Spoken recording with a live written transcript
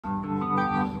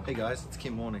Hey guys, it's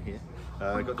Kym Warner here.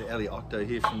 I got the EleOcto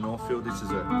here from Northfield. This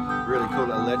is a really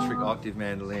cool electric octave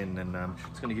mandolin, and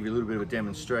it's going to give you a little bit of a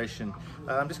demonstration.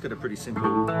 I'm just got a pretty simple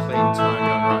clean tone going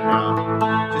right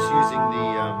now, just using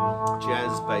the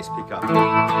jazz bass pickup,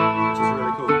 which is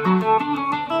really cool.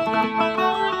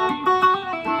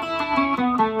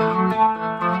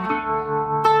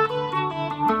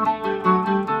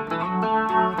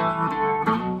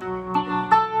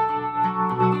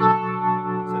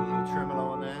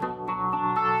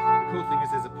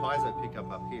 There's a piezo pickup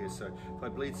up here, so if I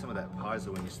bleed some of that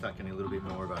piezo when you're stuck in a little bit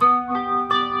more of a...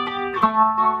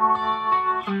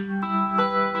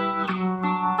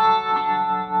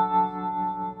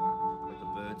 like the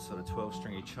bird sort of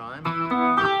 12-stringy chime.